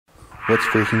What's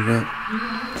freaking you out?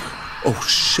 Oh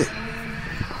shit.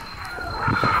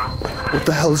 What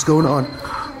the hell is going on?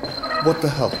 What the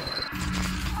hell?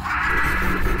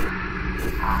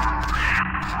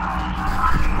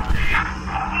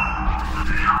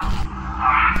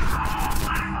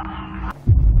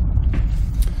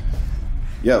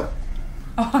 Yo.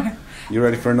 Oh. You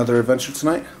ready for another adventure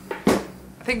tonight?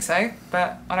 I think so,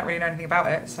 but I don't really know anything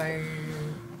about it, so...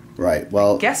 Right,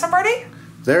 well... Guess I'm ready?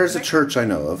 There's a church I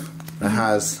know of that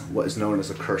has what is known as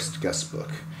a cursed guest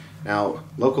book. Now,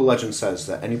 local legend says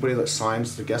that anybody that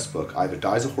signs the guest book either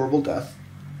dies a horrible death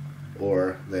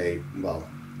or they, well,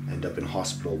 end up in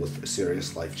hospital with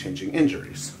serious life-changing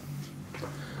injuries.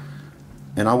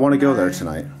 And I want to go there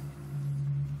tonight.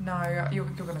 No, you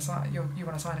want to sign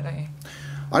it, don't you?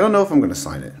 I don't know if I'm going to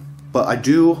sign it, but I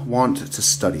do want to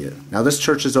study it. Now, this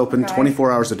church is open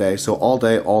 24 hours a day, so all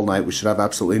day, all night, we should have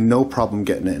absolutely no problem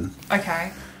getting in.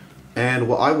 Okay. And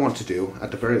what I want to do,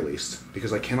 at the very least,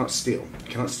 because I cannot steal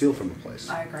from the place.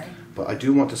 I agree. But I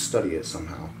do want to study it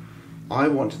somehow. I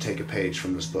want to take a page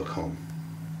from this book home.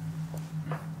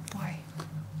 Why?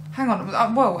 Hang on,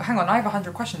 hang on, I have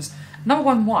 100 questions. Number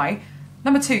one, why?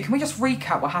 Number two, can we just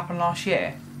recap what happened last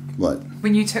year? What?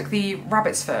 When you took the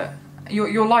rabbit's foot.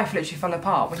 Your life literally fell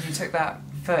apart when you took that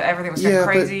foot. Everything was going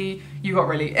crazy. You got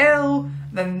really ill.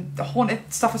 Then the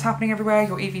haunted stuff was happening everywhere.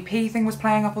 Your EVP thing was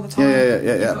playing up all the time.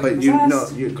 Yeah. But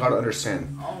you gotta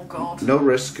understand. Oh God. No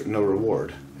risk, no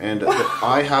reward. And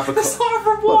I have a. That's not a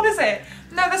reward, is it?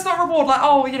 No, that's not a reward. Like,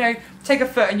 oh, take a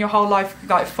foot and your whole life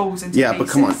falls into pieces. Yeah, but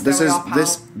come on.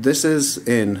 This is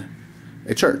in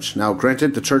a church. Now,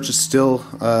 granted, the church is still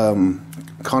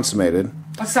consummated.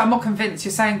 So I'm not convinced.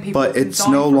 You're saying people. But it's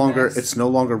no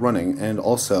longer running, and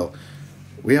also,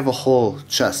 we have a whole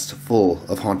chest full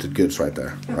of haunted goods right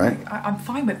there, right? I'm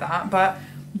fine with that, but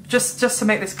just to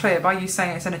make this clear, by you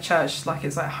saying it's in a church,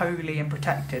 it's holy and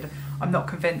protected, I'm not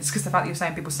convinced, because the fact that you're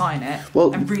saying people sign it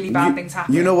and really bad things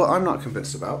happen. You know what I'm not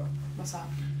convinced about? What's that?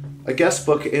 A guest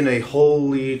book in a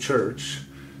holy church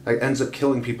that ends up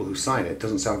killing people who sign it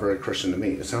doesn't sound very Christian to me.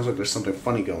 It sounds like there's something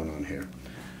funny going on here.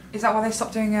 Is that why they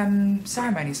stopped doing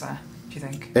ceremonies there, do you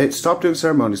think? It stopped doing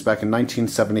ceremonies back in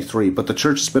 1973, but the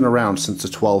church has been around since the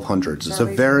 1200s. It's a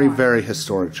very, very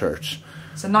historic church.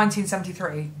 So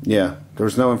 1973? Yeah. There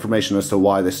was no information as to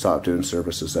why they stopped doing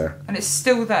services there. And it's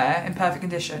still there in perfect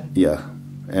condition? Yeah.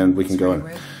 And we can go in.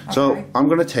 Okay. So I'm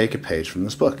going to take a page from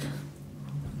this book.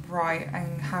 Right.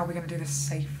 And how are we going to do this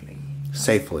safely?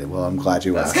 Safely. Well, I'm glad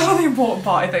you asked. That's kind of the important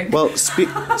part, I think. Well,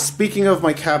 speaking of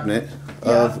my cabinet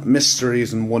of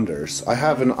mysteries and wonders, I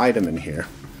have an item in here.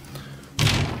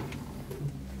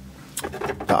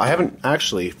 Now, I haven't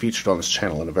actually featured on this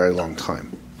channel in a very long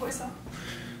time. What is that?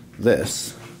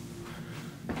 This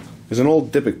is an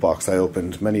old Dybbuk box I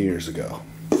opened many years ago.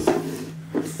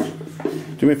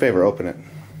 Do me a favor, open it.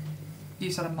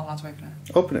 You said I'm not allowed to open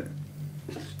it. Open it.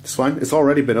 It's fine. It's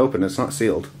already been opened. It's not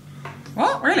sealed.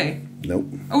 What? Really? Nope.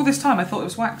 All this time I thought it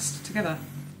was waxed together.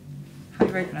 How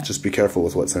do you open it? Just be careful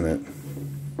with what's in it.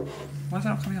 Why is it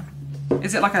not coming up?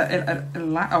 Is it like a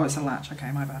latch? Oh, it's a latch.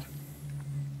 Okay, my bad.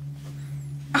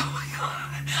 Oh my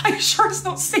God. Are you sure it's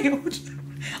not sealed?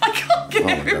 I can't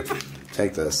get it open.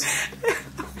 Take this.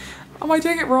 Am I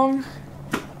doing it wrong?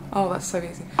 Oh, that's so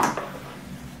easy.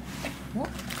 What?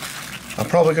 I'm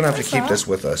probably going to have to keep this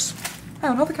with us.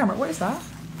 Oh, another camera. What is that?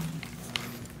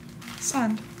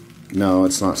 Sand. No,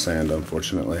 it's not sand,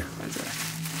 unfortunately. What is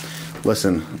it?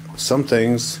 Listen, some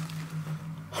things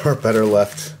are better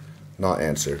left not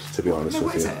answered, to be honest with you.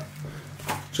 What is it?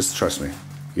 Just trust me.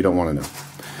 You don't want to know.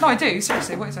 No, I do.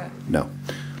 Seriously, what is it? No.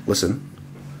 Listen,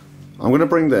 I'm going to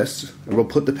bring this, and we'll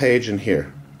put the page in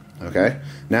here. Okay?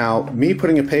 Now, me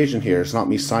putting a page in here is not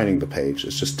me signing the page.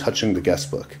 It's just touching the guest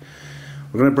book.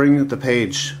 We're going to bring the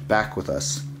page back with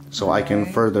us so I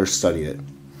can further study it.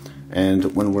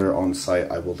 And when we're on site,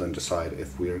 I will then decide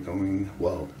if we are going,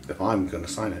 well, if I'm going to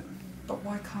sign it. But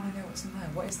why can't I know what's in there?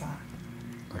 What is that?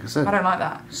 Like I said, I don't like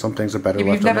that. Some things are better You've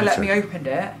left never unanswered. let me open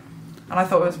it, and I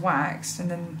thought it was waxed,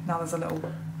 and then now there's a little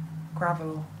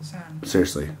gravel sand.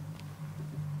 Seriously.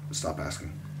 Stop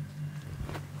asking.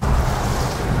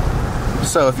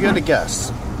 So, if you had to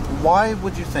guess, why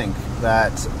would you think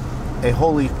that a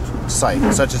holy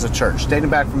site, such as a church, dating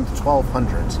back from the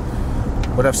 1200s,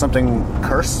 would have something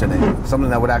cursed in it? Something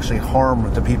that would actually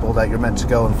harm the people that you're meant to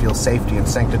go and feel safety and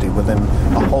sanctity within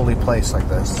a holy place like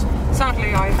this?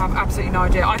 Sadly, I have absolutely no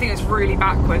idea. I think it's really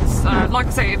backwards. Like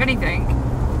I say, if anything,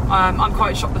 I'm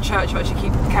quite shocked the church have actually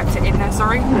kept it in there,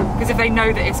 because if they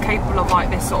know that it's capable of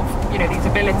this sort of, these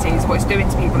abilities, what it's doing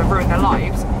to people and ruin their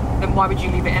lives, then why would you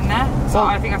leave it in there? So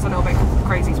I think that's a little bit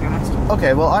crazy, to be honest.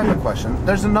 Okay, well, I have a question.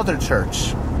 There's another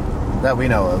church that we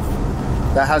know of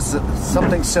that has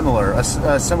something similar,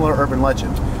 a similar urban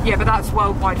legend. Yeah, but that's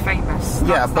worldwide famous.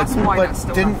 That's why that's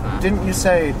still didn't you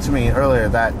say to me earlier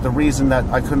that the reason that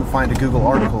I couldn't find a Google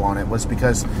article on it was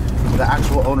because the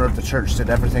actual owner of the church did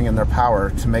everything in their power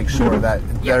to make sure that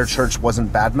their church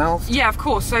wasn't bad-mouthed? Yeah, of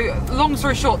course. So, long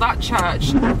story short, that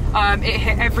church, it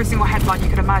hit every single headline you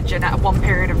could imagine at one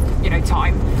period of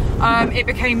time. It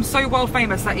became so world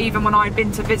famous that even when I'd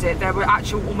been to visit, there were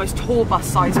actual almost tour bus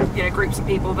size groups of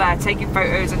people there taking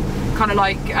photos and kind of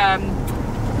like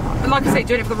I say,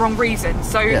 doing it for the wrong reason.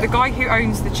 So the guy who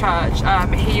owns the church,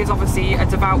 he is obviously a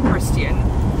devout Christian,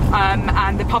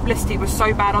 and the publicity was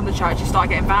so bad on the church, it started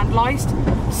getting vandalised.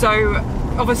 So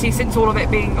obviously, since all of it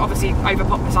being obviously over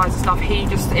publicised and stuff, he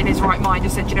just, in his right mind,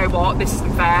 just said, you know what, this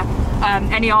isn't fair.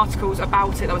 Any articles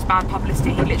about it that was bad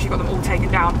publicity, he literally got them all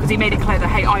taken down, because he made it clear that,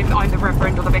 hey, I'm the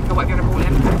reverend or the vicar, whatever you want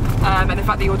to call him, and the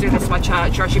fact that you're doing this to my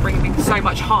church, you're actually bringing me so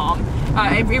much harm.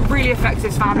 It really affects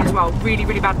his family as well, really,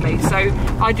 really badly. So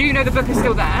I do know the book is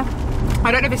still there.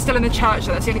 I don't know if it's still in the church,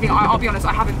 though. That's the only thing. I'll be honest,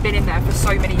 I haven't been in there for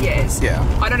so many years. Yeah.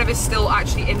 I don't know if it's still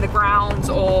actually in the grounds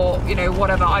or,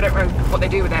 whatever. I don't know what they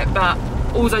do with it, but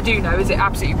all I do know is it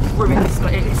absolutely ruins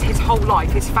his whole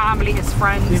life, his family, his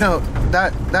friends.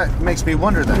 That makes me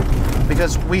wonder then,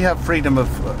 because we have freedom of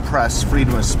press,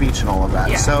 freedom of speech and all of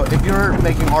that. Yeah. So if you're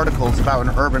making articles about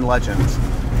an urban legend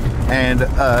and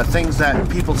things that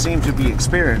people seem to be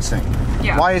experiencing,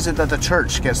 why is it that the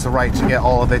church gets the right to get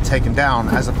all of it taken down,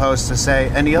 as opposed to, say,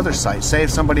 any other site? Say if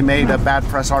somebody made a bad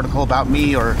press article about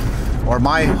me or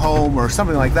my home or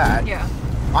something like that,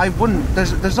 I wouldn't,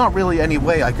 there's not really any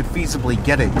way I could feasibly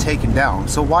get it taken down.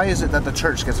 So why is it that the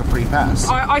church gets a free pass?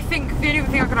 I think the only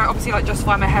thing I can obviously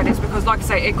justify in my head is because, like I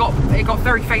say, it got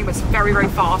very famous very, very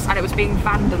fast, and it was being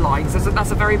vandalised.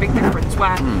 That's a very big difference,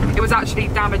 where it was actually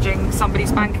damaging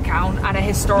somebody's bank account and a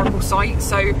historical site.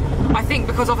 So I think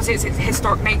because obviously it's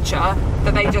historic nature,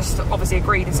 that they just obviously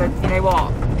agreed and said, you know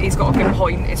what, he's got a good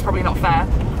point, it's probably not fair.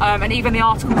 And even the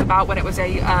articles about when it was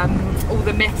all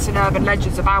the myths and urban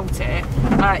legends about it,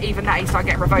 even that he started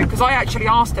getting revoked. Because I actually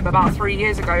asked him about 3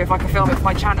 years ago if I could film it for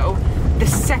my channel. The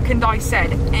second I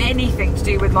said anything to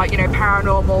do with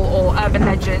paranormal or urban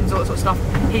legends or that sort of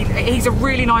stuff, he's a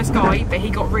really nice guy, but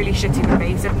he got really shitty with me.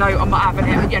 He said, no, I'm not having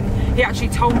it. And he actually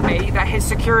told me that his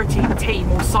security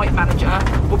team or site manager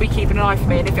will be keeping an eye for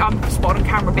me, and if I'm spotted on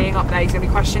camera being up there, he's going to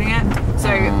be questioning it. So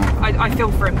I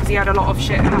feel for him, because he had a lot of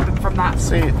shit happen from that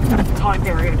time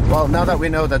period. Well, now that we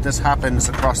know that this happens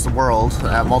across the world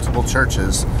at multiple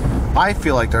churches, I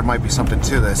feel like there might be something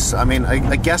to this. I mean,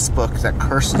 a guest book that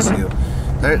curses you,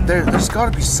 there's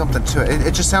got to be something to it.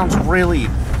 It just sounds really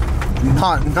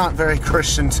not very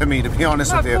Christian to me, to be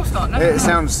honest with you. Of course not. No, it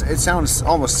sounds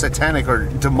almost satanic or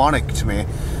demonic to me.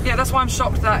 Yeah, that's why I'm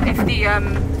shocked that if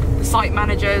the site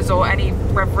managers or any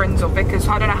reverends or vicars,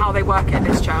 I don't know how they work in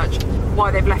this church, why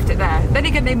they've left it there. Then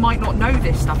again, they might not know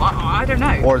this stuff. I don't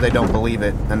know. Or they don't believe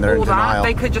it and they're in denial.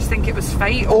 They could just think it was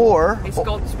fate, or it's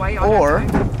God's way. I don't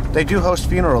know. They do host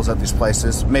funerals at these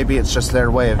places. Maybe it's just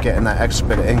their way of getting that extra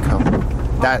bit of income.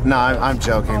 I'm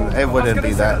joking. It wouldn't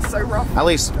be that. That's so rough. At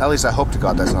least I hope to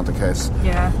God that's not the case.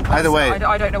 Yeah. Either way,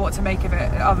 I don't know what to make of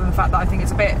it, other than the fact that I think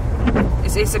it's a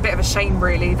bit of a shame,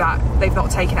 really, that they've not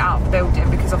taken it out of the building,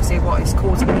 because obviously what is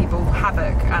causing people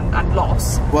havoc and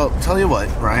loss. Well, tell you what,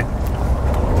 right?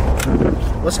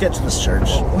 Let's get to this church.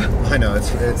 I know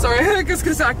it's sorry, I was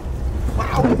gonna say.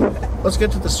 Wow. Let's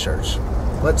get to this church.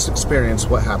 Let's experience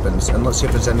what happens, and let's see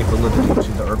if there's any validity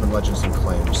to the urban legends and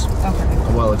claims. Okay.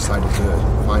 I'm well excited to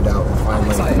find out and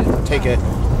finally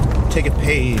take a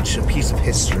page, a piece of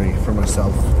history for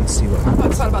myself and see what happens.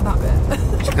 I'm excited about that bit.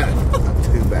 Not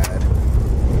too bad.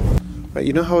 Right,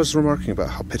 you know how I was remarking about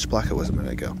how pitch black it was a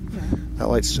minute ago? Yeah. That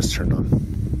light's just turned on.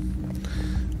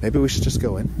 Maybe we should just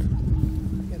go in.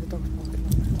 Yeah, the dog's barking.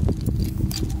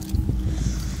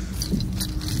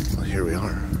 Well, here we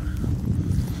are.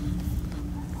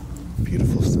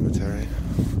 Beautiful cemetery.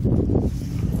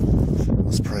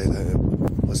 Let's pray that it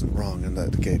wasn't wrong and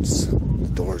that the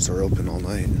doors are open all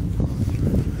night.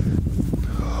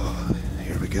 Oh,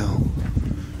 here we go.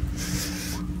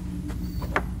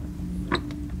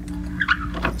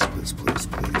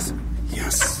 Please.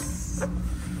 Yes.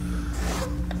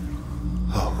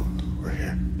 Oh, we're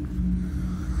here.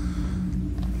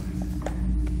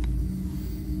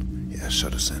 Yeah,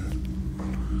 shut us in.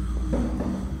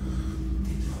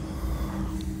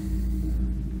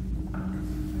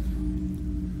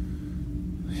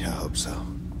 Yeah, I hope so.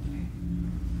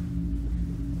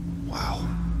 Wow.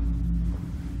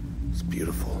 It's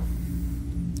beautiful.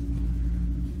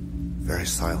 Very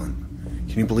silent.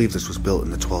 Can you believe this was built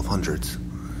in the 1200s?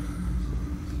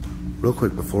 Real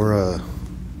quick, before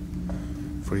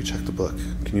you check the book,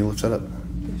 can you lift that up?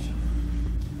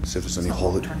 See if there's any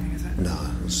holy... No,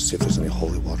 let's see if there's any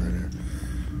holy water in here.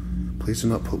 Please do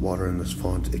not put water in this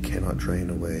font. It cannot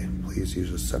drain away. Please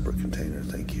use a separate container.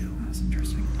 Thank you. That's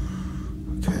interesting.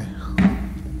 Okay.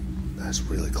 That's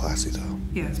really classy, though.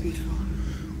 Yeah, it's beautiful.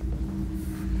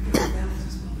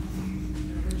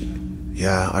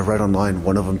 Yeah, I read online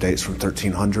one of them dates from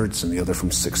 1300s and the other from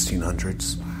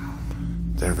 1600s. Wow.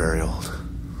 They're very old.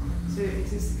 So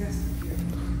is this the guest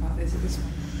book? Is it this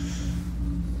one?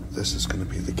 This is going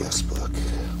to be the guest book.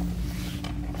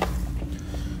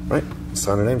 Right,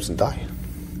 sign our names and die.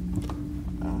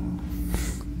 Do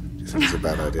you think it's a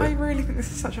bad idea? I really think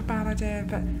this is such a bad idea,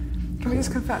 but can we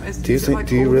just confirm? Do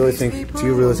you really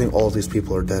think all these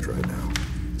people are dead right now?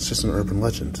 It's just an urban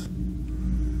legend.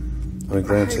 I mean,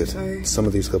 granted, some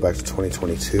of these go back to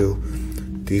 2022.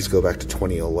 These go back to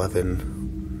 2011.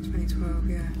 2012,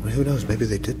 yeah. I mean, who knows? Maybe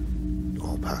they did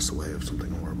all pass away of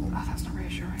something horrible. Oh, that's not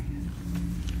reassuring.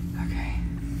 Okay.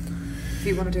 If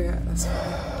you want to do it, that's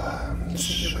fine.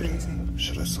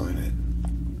 Should I sign it?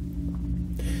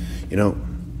 You know,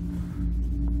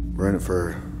 we're in it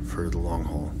for the long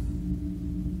haul.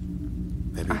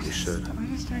 Maybe we should. I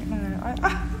just don't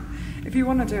know. If you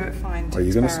want to do it, fine. Are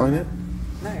you going to sign it?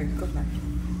 No, God no.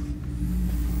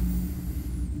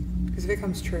 Because if it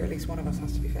comes true, at least one of us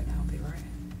has to be fit and healthy, right?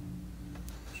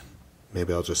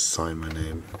 Maybe I'll just sign my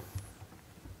name.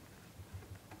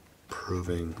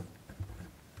 Proving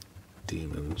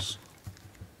demons.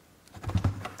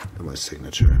 And my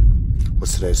signature.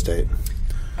 What's today's date?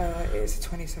 It's the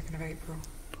 22nd of April.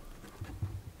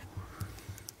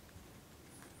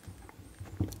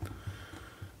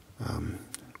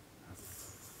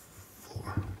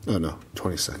 Oh no,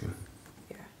 22nd.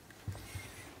 Yeah.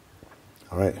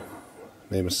 Alright.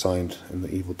 Name is signed in the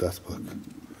Evil Death Book.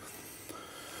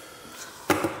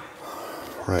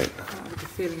 Right. I have a good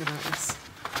feeling about this.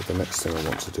 But the next thing I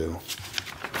want to do,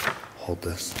 hold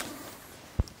this.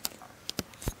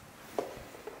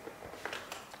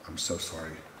 I'm so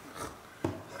sorry.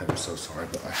 I'm so sorry,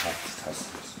 but I have to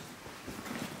test this.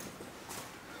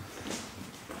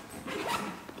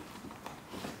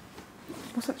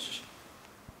 What's that?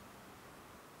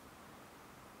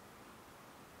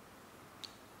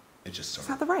 It just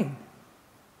started. Is that the rain?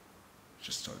 It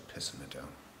just started pissing it down.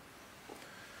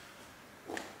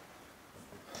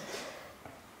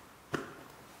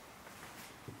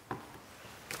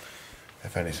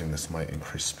 If anything, this might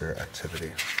increase spirit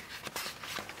activity.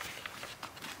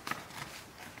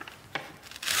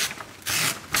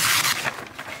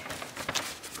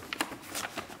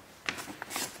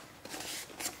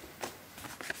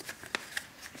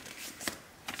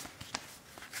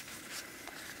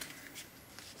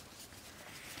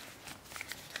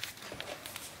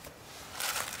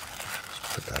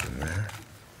 Put that in there.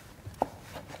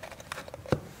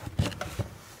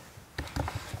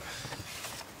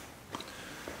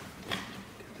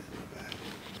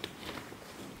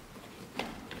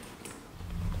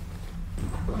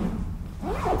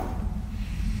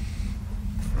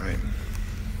 Right.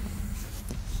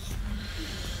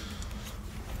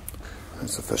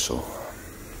 That's official.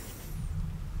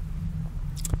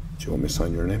 Do you want me to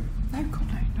sign your name? No, God,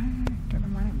 no. Don't know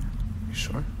my name. You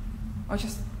sure?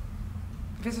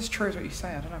 If this is true as what you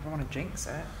say, I don't know if I want to jinx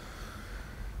it.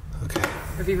 Okay.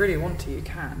 If you really want to, you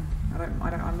can.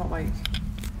 I'm not like...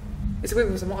 It's weird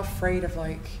because I'm not afraid of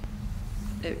like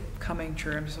it coming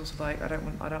true. I'm just also like, I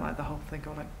don't like the whole thing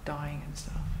of like dying and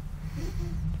stuff.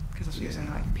 Because that's what you're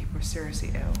saying, like people are seriously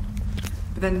ill.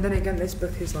 But then again, this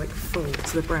book is like full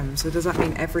to the brim. So does that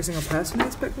mean every single person in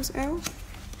this book was ill?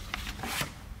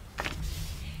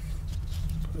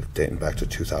 Dating back to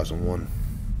 2001.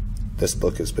 This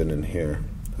book has been in here.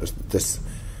 This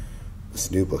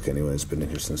new book, anyway, has been in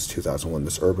here since 2001.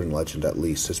 This urban legend, at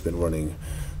least, has been running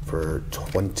for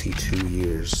 22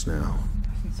 years now.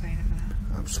 That's insane, isn't it?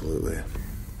 Absolutely.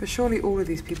 But surely all of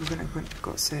these people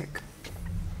got sick.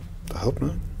 I hope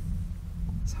not.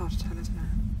 It's hard to tell, isn't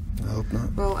it? I hope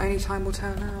not. Well, only time will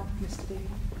tell now, Mr. D.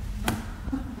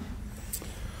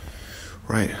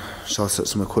 Right. So I'll set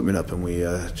some equipment up and we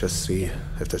just see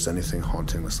if there's anything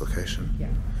haunting this location. Yeah.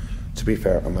 To be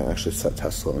fair, I might actually set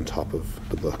Tesla on top of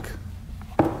the book.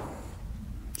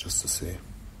 Just to see.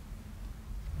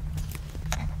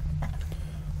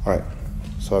 Alright.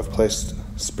 So I've placed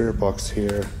spirit box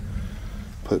here.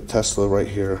 Put Tesla right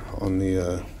here on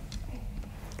the...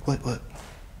 What? Did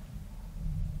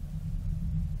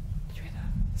you hear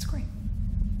that? Scream.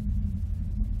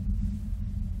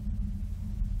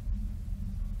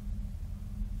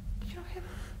 Did you not hear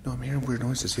that? No, I'm hearing weird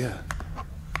noises, yeah.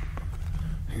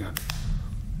 Hang on.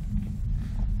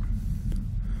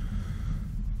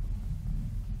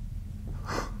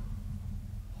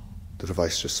 The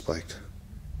device just spiked.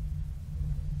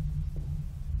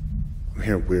 I'm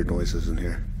hearing weird noises in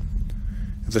here.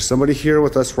 If there's somebody here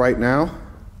with us right now,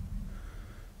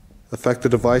 affect the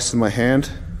device in my hand.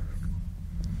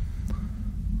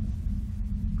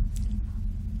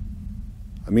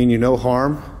 I mean you no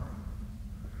harm.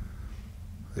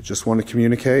 I just want to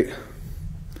communicate.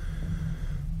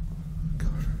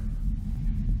 God,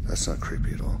 that's not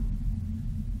creepy at all.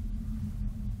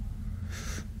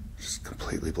 Just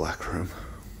completely black room.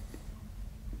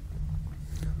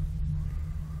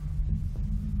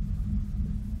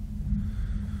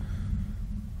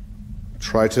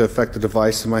 Try to affect the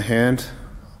device in my hand.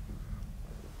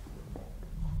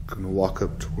 I'm going to walk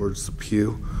up towards the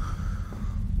pew.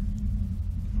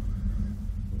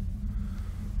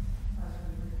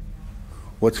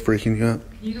 What's freaking you out?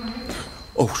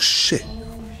 Oh shit.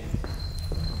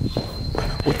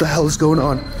 What the hell is going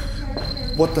on?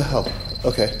 What the hell?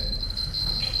 Okay.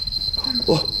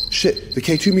 Oh shit, the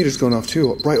K2 meter's going off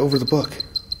too, right over the book.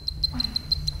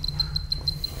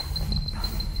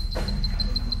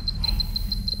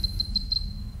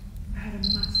 I heard a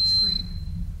massive scream.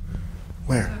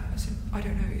 Where? I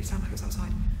don't know, it sounded like it was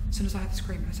outside. As soon as I heard the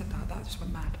scream, I said that just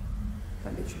went mad.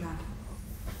 Like literally mad.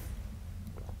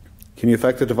 Can you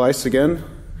affect the device again?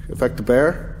 Affect the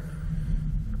bear?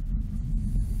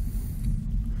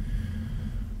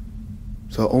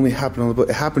 So it only happened on the book.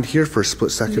 It happened here for a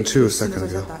split second too, a second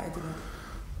ago.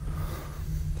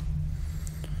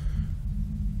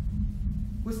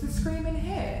 Was the scream in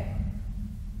here?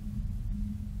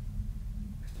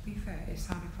 To be fair, it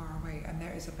sounded far away, and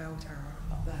there is a bell tower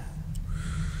up there.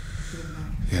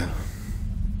 Yeah.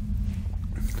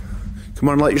 Come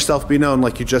on, let yourself be known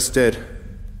like you just did.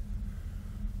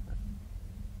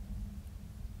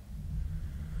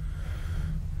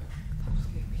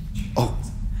 Oh,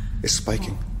 it's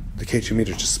spiking. The K2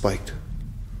 meter just spiked.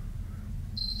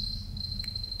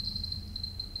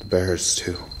 The bears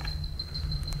too.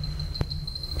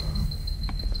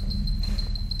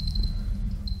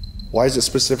 Why is it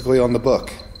specifically on the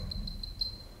book?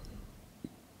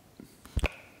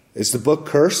 Is the book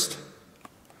cursed?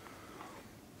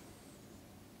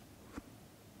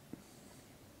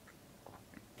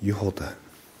 You hold that.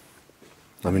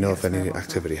 Let me know if any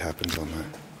activity happens on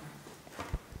that.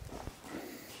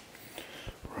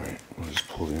 Right, we'll just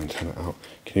pull the antenna out.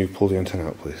 Can you pull the antenna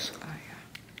out, please? Oh,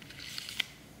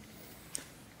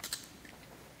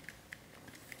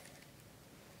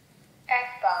 yeah.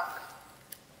 Xbox.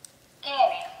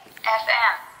 Gaming.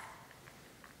 FM.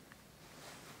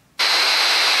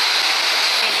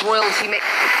 Royalty mix.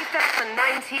 If that's the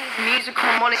 90s musical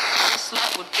monitor, this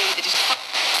would be the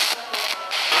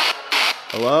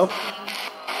Hello?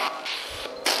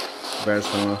 Bear's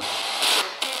coming off.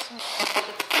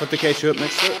 Put the K2 up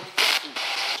next to it.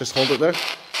 Just hold it there.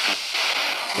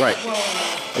 Right.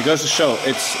 It goes to show.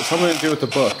 It's something to do with the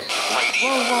book.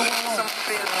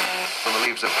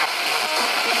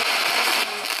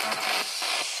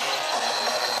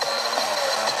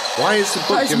 Why is the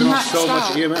book giving off so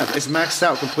much EMF? It's maxed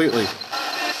out completely.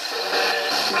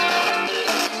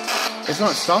 It's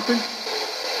not stopping.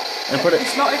 And put it.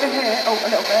 It's not even here. Oh, a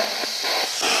little bit.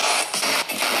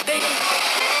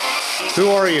 Who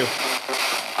are you?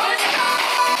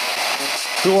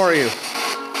 Who are you?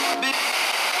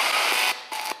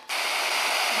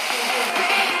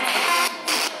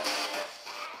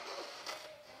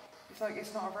 It's like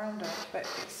it's not around us, but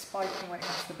it's spiking when it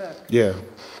hits the book. Yeah.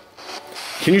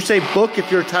 Can you say book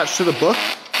if you're attached to the book?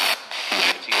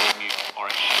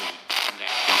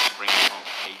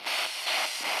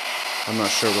 I'm not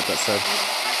sure what that said.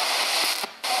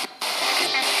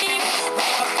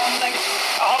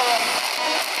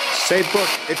 Say book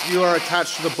if you are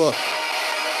attached to the book.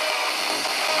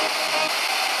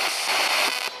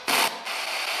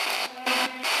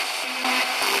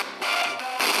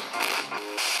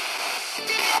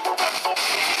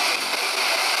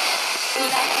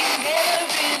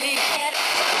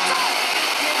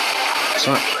 It's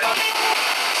not.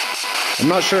 I'm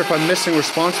not sure if I'm missing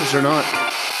responses or not.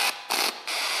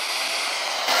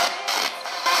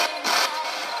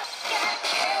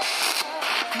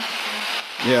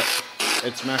 Yeah,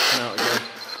 it's maxing out again.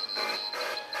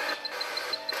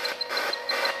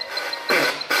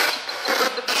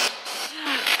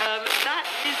 that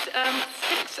is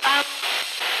 6 hours.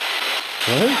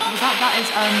 What? That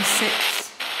is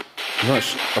 6.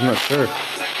 I'm not sure.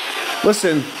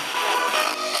 Listen.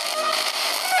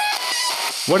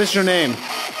 What is your name?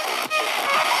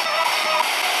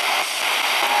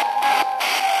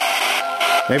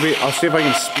 Maybe I'll see if I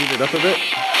can speed it up a bit.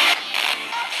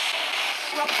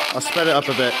 I'll sped it up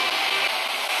a bit.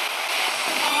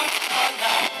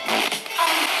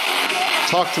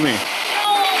 Talk to me.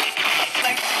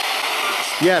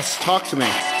 Yes, talk to me.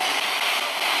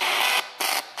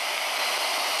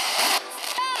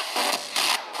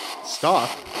 Stop.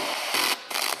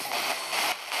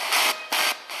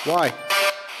 Why?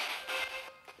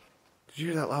 Did you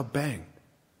hear that loud bang?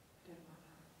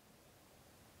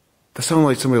 That sounded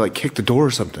like somebody like kicked the door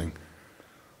or something.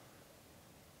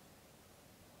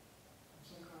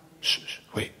 Shh, shh,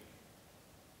 wait.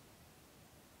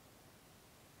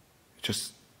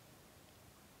 Just,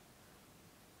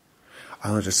 I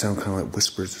don't know, it just sound kind of like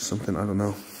whispers or something. I don't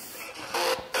know.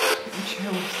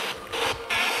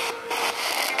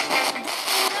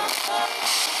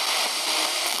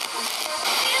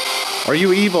 Are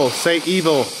you evil? Say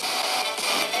evil.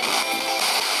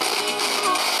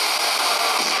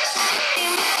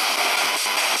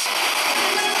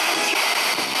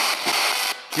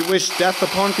 You wish death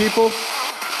upon people?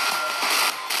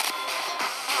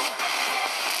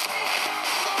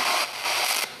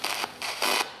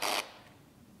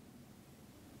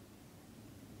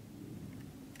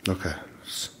 Okay.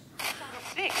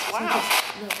 Wow.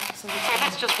 So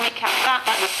let's just recap that.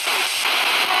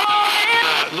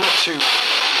 Not too.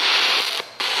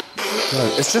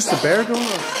 God, it's just a bear going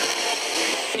on.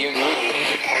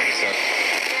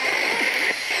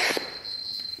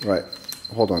 Right.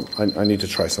 Hold on. I need to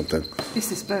try something. It's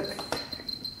this book.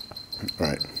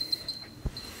 Right.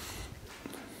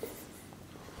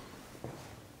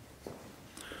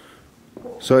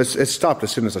 So it stopped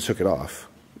as soon as I took it off,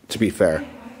 to be fair.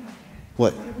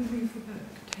 What? Why don't we move the book?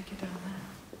 Take it down there.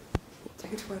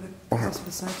 Take it to where the Alright.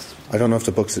 the service. I don't know if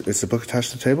the book's... Is the book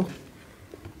attached to the table?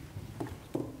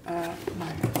 No,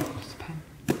 just a pen.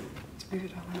 Let's move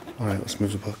it down there. Alright, let's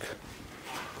move the book.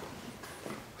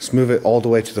 Let's move it all the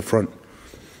way to the front.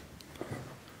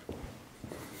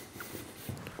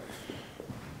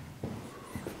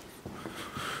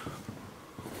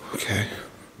 Okay.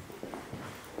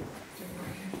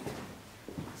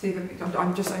 See if it,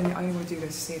 I'm just only, I only want to do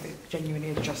this to see if it genuinely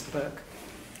is just the book.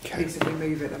 At Okay. least if we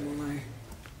move it, then we'll know.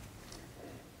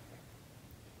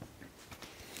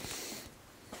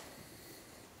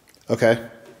 Okay.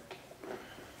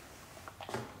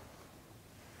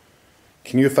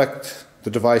 Can you affect the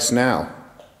device now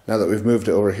that we've moved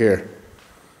it over here?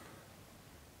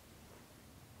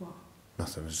 What?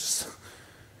 Nothing, it's just...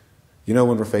 You know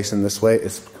when we're facing this way,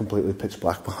 it's completely pitch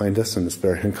black behind us and it's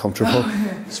very uncomfortable.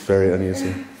 It's very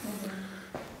uneasy.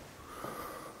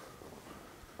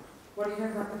 What do you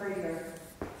think about the radio?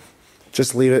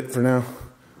 Just leave it for now.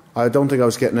 I don't think I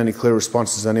was getting any clear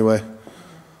responses anyway.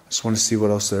 I just want to see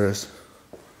what else there is.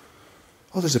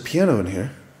 Oh, there's a piano in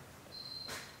here.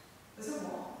 Is it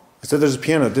what? I said there's a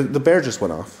piano. The bear just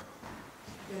went off.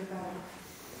 Yeah,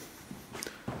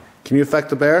 better. Can you affect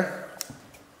the bear?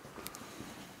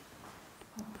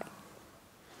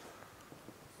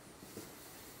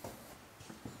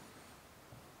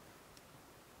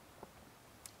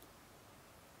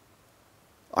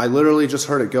 I literally just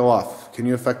heard it go off. Can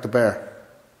you affect the bear?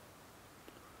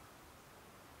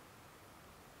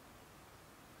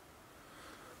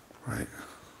 Right.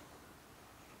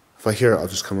 If I hear it, I'll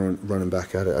just come running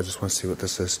back at it. I just want to see what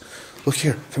this is. Look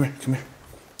here. Come here. Come here.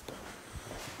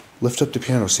 Lift up the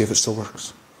piano. See if it still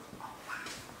works.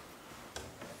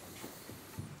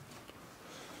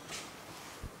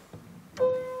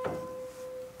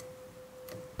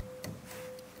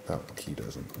 That key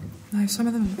doesn't. No, some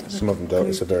of them. Some of them don't.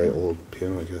 It's a very old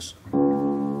piano, I guess.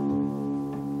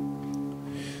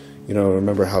 You know,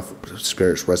 remember how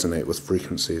spirits resonate with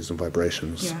frequencies and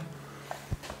vibrations. Yeah.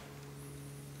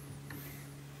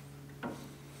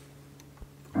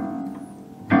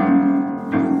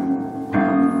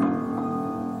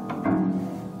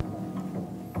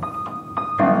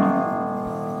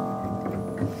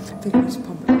 I think I just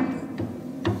pump it a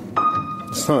bit.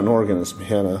 It's not an organ, it's a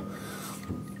piano.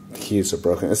 The keys are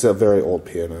broken. It's a very old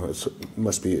piano. It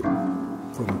must be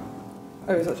from...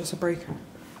 Oh, is that just a breaker?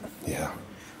 Yeah.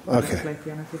 Play Okay.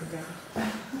 piano for the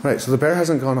bear. Right, so the bear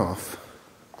hasn't gone off.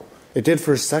 It did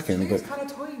for a second, It but was kind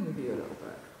of toying with you a little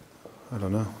bit. I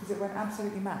don't know. Because it went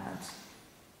absolutely mad.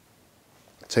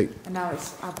 Take, And now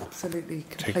it's absolutely Take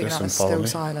completely this out and of follow still me.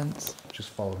 silence. just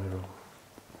follow me real.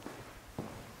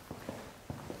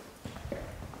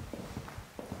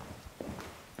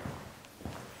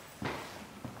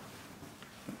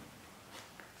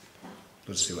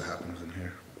 Let's see what happens in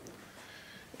here.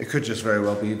 It could just very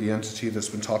well be the entity that's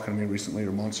been talking to me recently,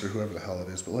 or monster, whoever the hell it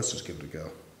is, but let's just give it a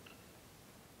go.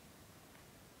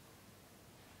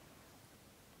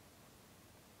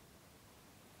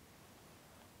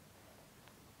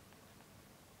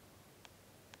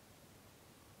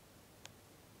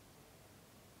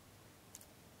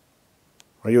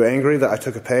 Are you angry that I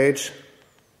took a page?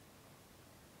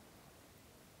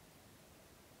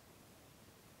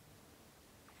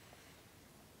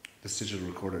 This digital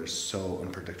recorder is so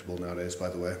unpredictable nowadays, by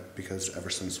the way, because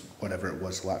ever since whatever it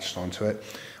was latched onto it,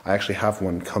 I actually have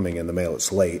one coming in the mail.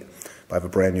 It's late, but I have a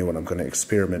brand new one. I'm going to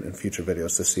experiment in future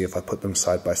videos to see if I put them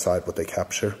side by side what they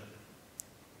capture.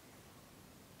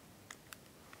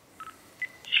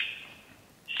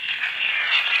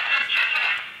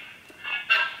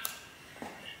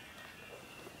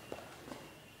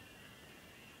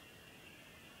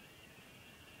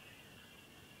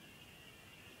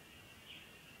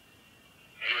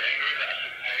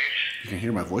 You can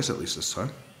hear my voice at least this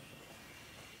time.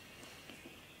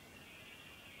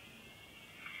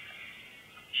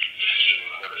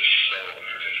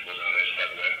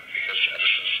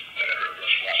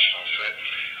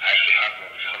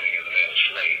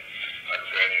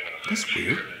 That's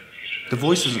weird. The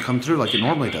voice doesn't come through like it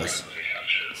normally does.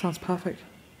 Sounds perfect.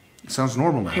 It sounds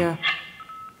normal now. Yeah.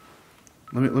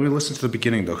 Let me listen to the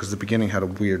beginning though, because the beginning had a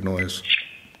weird noise.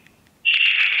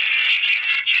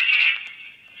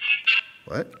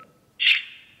 What?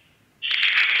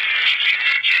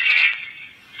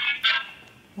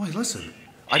 Wait, listen.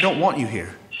 I don't want you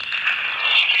here.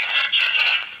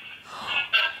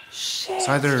 Shit, It's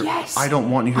either yes. I don't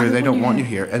want you here, they don't want you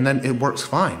here, and then it works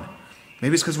fine.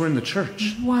 Maybe it's because we're in the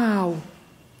church. Wow.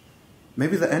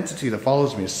 Maybe the entity that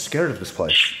follows me is scared of this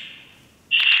place.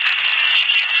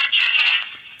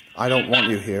 I don't want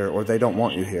you here, or they don't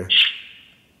want you here.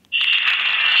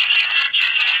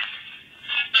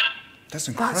 That's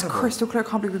incredible. That's crystal clear. I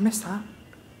can't believe we missed that.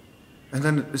 And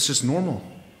then it's just normal.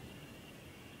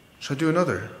 Should I do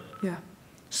another? Yeah.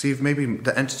 See if maybe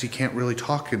the entity can't really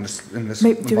talk in this Maybe do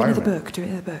it environment. in the book. Do it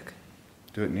in the book.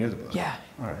 Do it near the book? Yeah.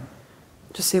 All right.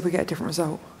 Just see if we get a different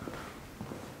result.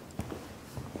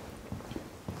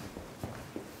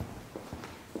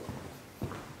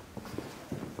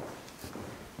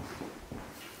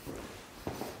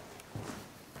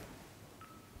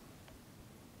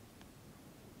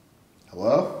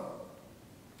 Hello?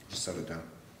 Just set it down.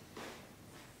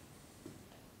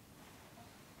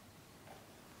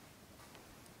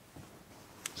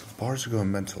 So the bars are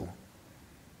going mental.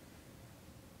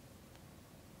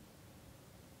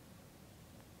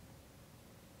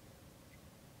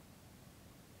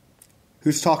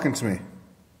 Who's talking to me?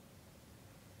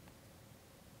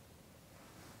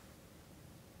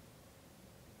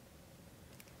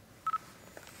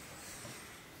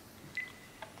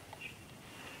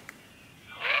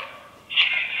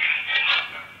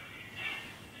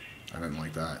 I didn't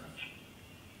like that.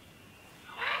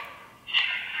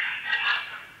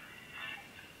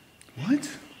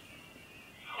 What?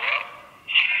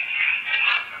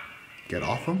 Get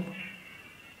off him?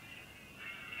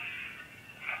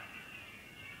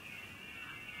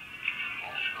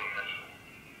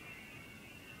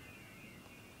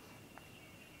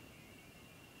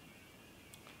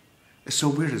 It's so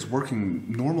weird, it's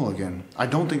working normal again. I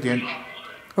don't think the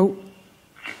Oh,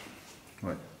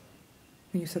 What?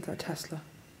 when you said that, Tesla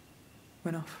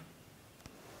went off.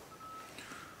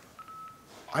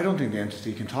 I don't think the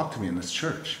entity can talk to me in this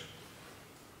church.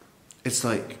 It's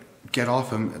like, get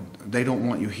off him, they don't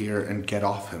want you here, and get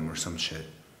off him or some shit.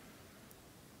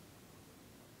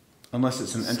 Unless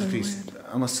it's an So entity, weird.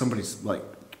 unless somebody's like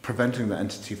preventing the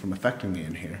entity from affecting me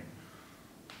in here.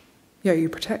 Yeah, you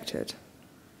protected.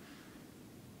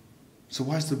 So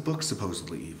why is the book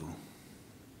supposedly evil?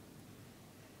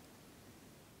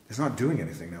 It's not doing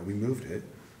anything now, we moved it.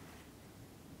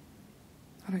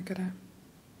 I don't get it.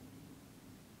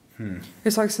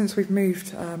 It's like since we've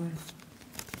moved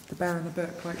the bear in the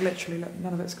book, like literally, look,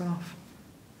 none of it's gone off.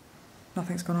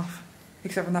 Nothing's gone off.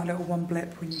 Except from that little one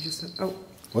blip when you just said, oh,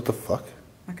 What the fuck?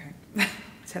 okay.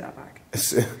 Take that back.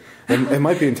 It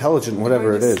might be intelligent,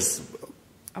 whatever it is.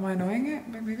 Am I annoying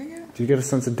it by moving it? Do you get a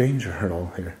sense of danger at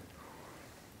all here?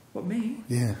 What, me?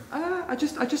 Yeah. I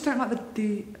just don't like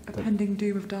the impending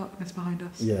doom of darkness behind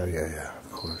us. Yeah,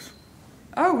 of course.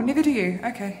 Oh, neither do you.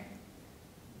 Okay.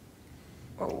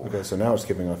 Oh, Okay, so now it's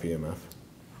giving off EMF. I'll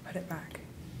put it back.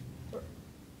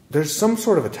 There's some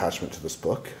sort of attachment to this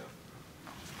book,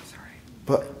 Sorry.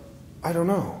 but I don't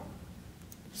know.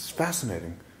 It's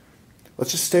fascinating.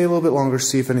 Let's just stay a little bit longer,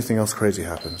 see if anything else crazy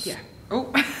happens. Yeah.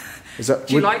 Oh. Is that,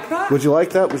 Do you like that? Would you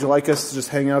like that? Would you like us to just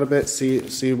hang out a bit, see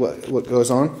what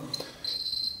goes on?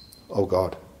 Oh,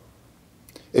 God.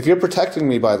 If you're protecting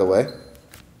me, by the way,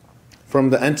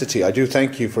 from the entity, I do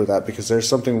thank you for that, because there's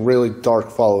something really dark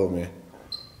following me.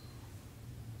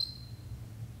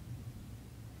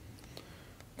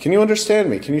 Can you understand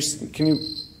me? Can you...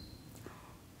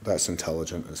 That's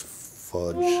intelligent as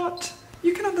fudge. What?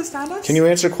 You can understand us. Can you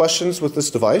answer questions with this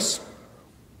device?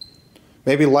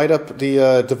 Maybe light up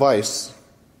the device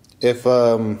if,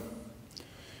 well,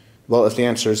 if the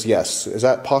answer is yes. Is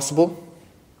that possible?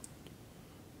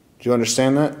 Do you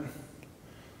understand that?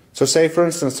 So say, for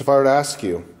instance, if I were to ask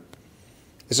you,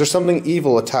 is there something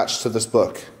evil attached to this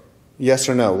book? Yes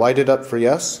or no? Light it up for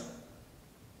yes.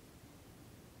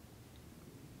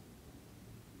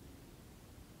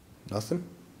 Nothing?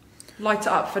 Light it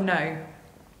up for no.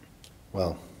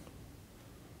 Well,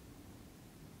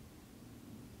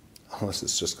 unless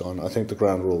it's just gone. I think the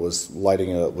ground rule was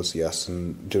lighting it up was yes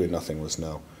and doing nothing was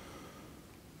no.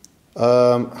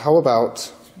 How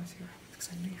about,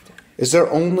 is there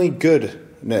only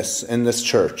goodness in this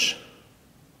church?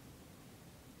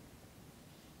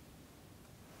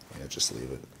 Yeah, just leave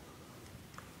it.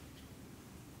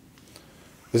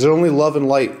 Is there only love and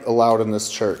light allowed in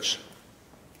this church?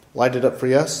 Light it up for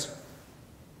yes.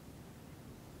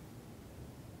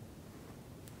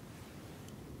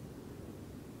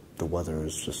 The weather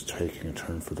is just taking a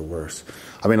turn for the worse.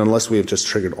 I mean, unless we have just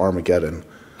triggered Armageddon.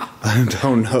 I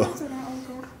don't know.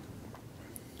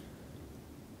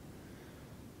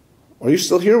 Are you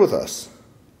still here with us?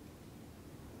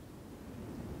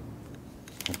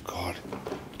 Oh, God.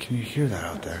 Can you hear that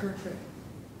out there? Perfect.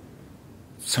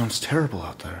 It sounds terrible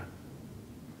out there.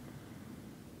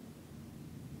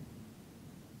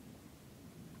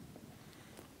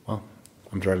 Well,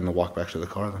 I'm dreading to walk back to the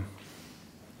car then.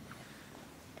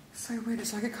 So weird,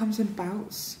 it's like it comes in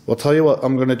bouts. Well, tell you what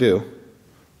I'm gonna do.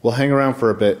 We'll hang around for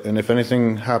a bit, and if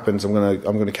anything happens, I'm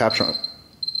gonna capture.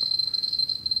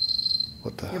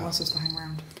 What the hell? He wants us to hang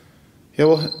around. Yeah,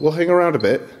 we'll hang around a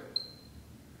bit. I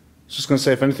was just gonna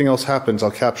say, if anything else happens,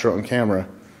 I'll capture it on camera.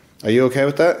 Are you okay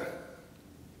with that?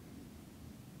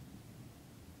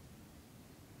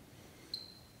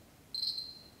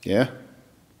 Yeah?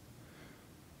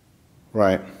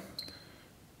 Right.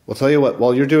 Well, tell you what,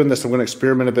 while you're doing this, I'm going to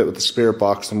experiment a bit with the spirit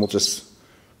box, and we'll just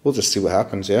see what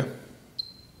happens, yeah?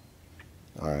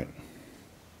 All right.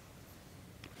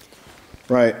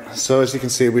 Right, so as you can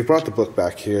see, we brought the book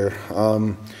back here.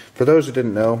 For those who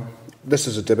didn't know, this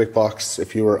is a Dybbuk box,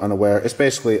 if you were unaware. It's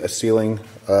basically a sealing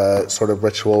sort of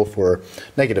ritual for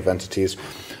negative entities.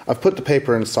 I've put the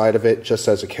paper inside of it just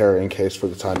as a carrying case for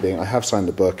the time being. I have signed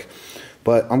the book,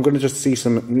 but I'm going to just see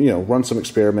some, run some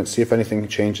experiments, see if anything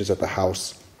changes at the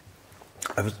house.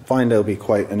 I find it'll be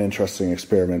quite an interesting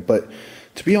experiment, but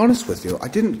to be honest with you, I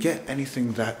didn't get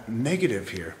anything that negative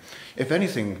here. If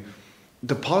anything,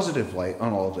 the positive light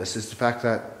on all of this is the fact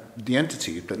that the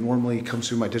entity that normally comes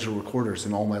through my digital recorders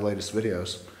in all my latest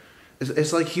videos,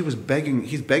 it's like he's begging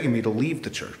me to leave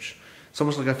the church. It's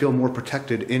almost like I feel more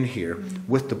protected in here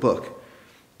with the book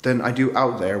than I do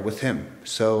out there with him.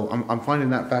 So I'm finding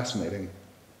that fascinating.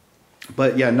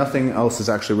 But yeah, nothing else has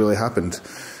actually really happened.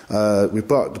 We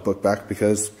brought the book back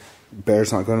because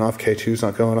Bear's not going off, K2's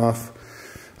not going off,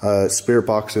 Spirit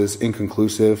Box is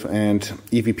inconclusive, and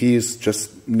EVP is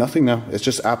just nothing now. It's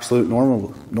just absolute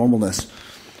normalness.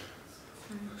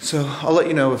 So I'll let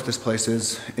you know if this place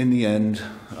is, in the end,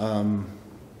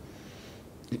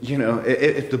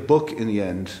 if the book in the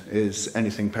end is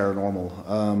anything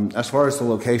paranormal. As far as the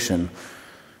location,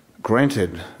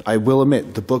 granted, I will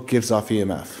admit the book gives off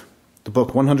EMF. The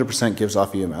book 100% gives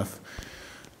off EMF.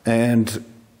 And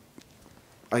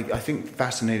I think,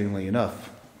 fascinatingly enough,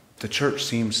 the church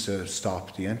seems to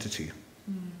stop the entity.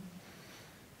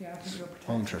 Yeah, I think you're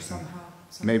protected Interesting. somehow.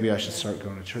 Maybe I should start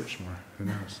going to church more. Who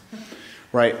knows?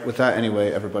 Right, with that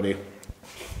anyway, everybody,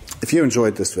 if you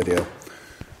enjoyed this video,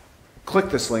 click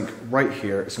this link right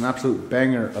here. It's an absolute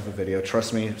banger of a video.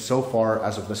 Trust me, so far,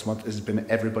 as of this month, it has been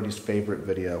everybody's favorite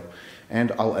video.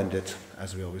 And I'll end it,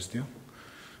 as we always do.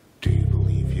 Do you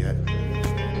believe yet?